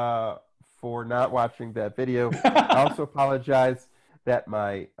for not watching that video. I also apologize that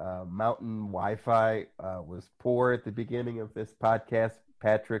my mountain Wi-Fi was poor at the beginning of this podcast.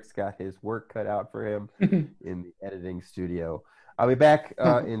 Patrick's got his work cut out for him in the editing studio. I'll be back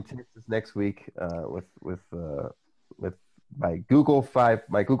in Texas next week with my Google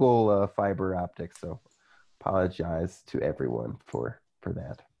fiber optics. So apologize to everyone for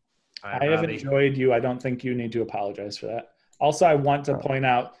that. I have enjoyed you. I don't think you need to apologize for that. Also, I want to point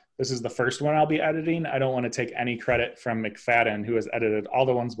out this is the first one I'll be editing. I don't want to take any credit from McFadden, who has edited all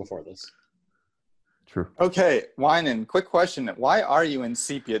the ones before this. True. Okay, Winan, quick question. Why are you in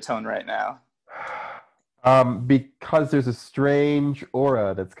sepia tone right now? Because there's a strange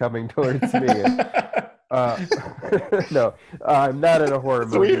aura that's coming towards me. No, I'm not in a horror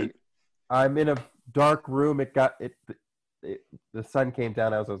movie. Weird. I'm in a dark room. The sun came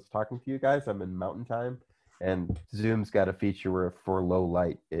down as I was talking to you guys. I'm in mountain time, and Zoom's got a feature where for low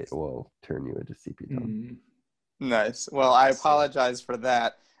light, it will turn you into sepia tone. Nice. Well, I apologize for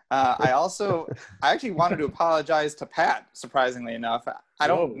that. I actually wanted to apologize to Pat, surprisingly enough. I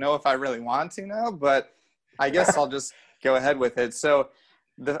don't know if I really want to now, but I guess I'll just go ahead with it. So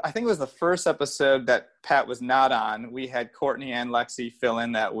I think it was the first episode that Pat was not on. We had Courtney and Lexi fill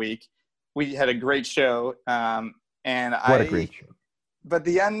in that week. We had a great show. What a great show. But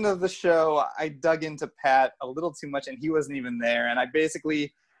the end of the show, I dug into Pat a little too much, and he wasn't even there. And I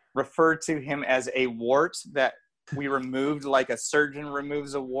basically referred to him as a wart that we removed, like a surgeon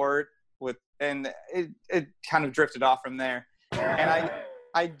removes a wart, and it kind of drifted off from there. And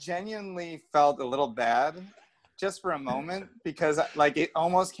I genuinely felt a little bad just for a moment because like it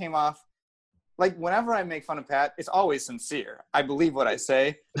almost came off like whenever I make fun of Pat, it's always sincere. I believe what I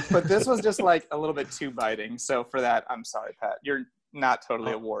say, but this was just like a little bit too biting. So for that, I'm sorry, Pat. You're not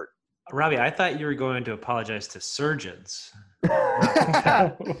totally a wart. Robbie, I thought you were going to apologize to surgeons.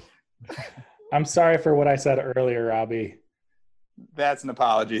 I'm sorry for what I said earlier, Robbie. That's an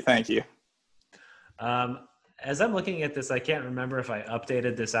apology. Thank you. As I'm looking at this, I can't remember if I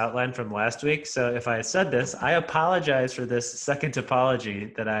updated this outline from last week. So if I said this, I apologize for this second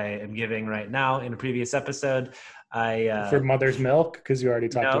apology that I am giving right now. In a previous episode, for Mother's Milk, because you already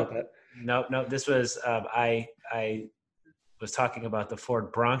talked about that. No. This was I was talking about the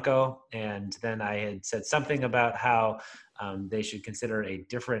Ford Bronco, and then I had said something about how they should consider a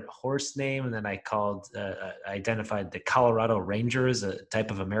different horse name, and then I identified the Colorado Ranger as a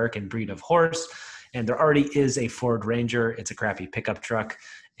type of American breed of horse, and there already is a Ford Ranger. It's a crappy pickup truck,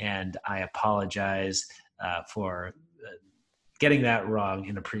 and I apologize for getting that wrong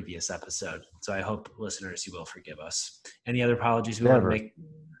in a previous episode. So I hope, listeners, you will forgive us. Any other apologies we want to make?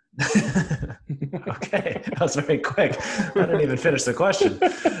 Okay, that was very quick. I didn't even finish the question.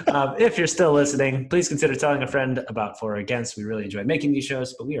 If you're still listening, please consider telling a friend about For or Against. We really enjoy making these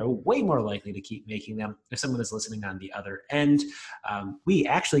shows, but we are way more likely to keep making them if someone is listening on the other end. We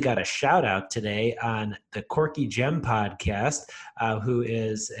actually got a shout out today on the Corky Gem podcast, who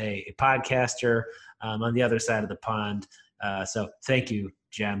is a podcaster on the other side of the pond. So thank you,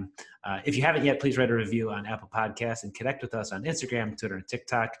 Jem. If you haven't yet, please write a review on Apple Podcasts and connect with us on Instagram, Twitter, and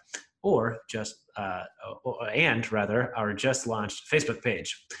TikTok, or our just launched Facebook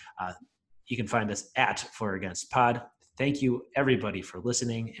page. You can find us at For or Against Pod. Thank you, everybody, for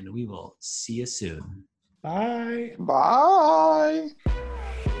listening, and we will see you soon. Bye. Bye.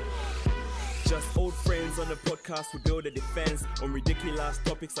 Just old friends on the podcast, we build a defense on ridiculous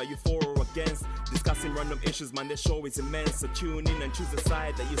topics. Are you for or against? Discussing random issues, man, the show is immense. So tune in and choose a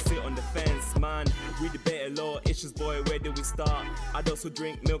side that you sit on the fence. Man, we debate a lot of issues, boy, where do we start? Adults who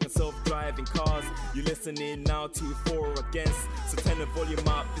drink milk and self-driving cars. You listening now to For or Against, so turn the volume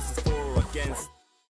up, this is For or Against.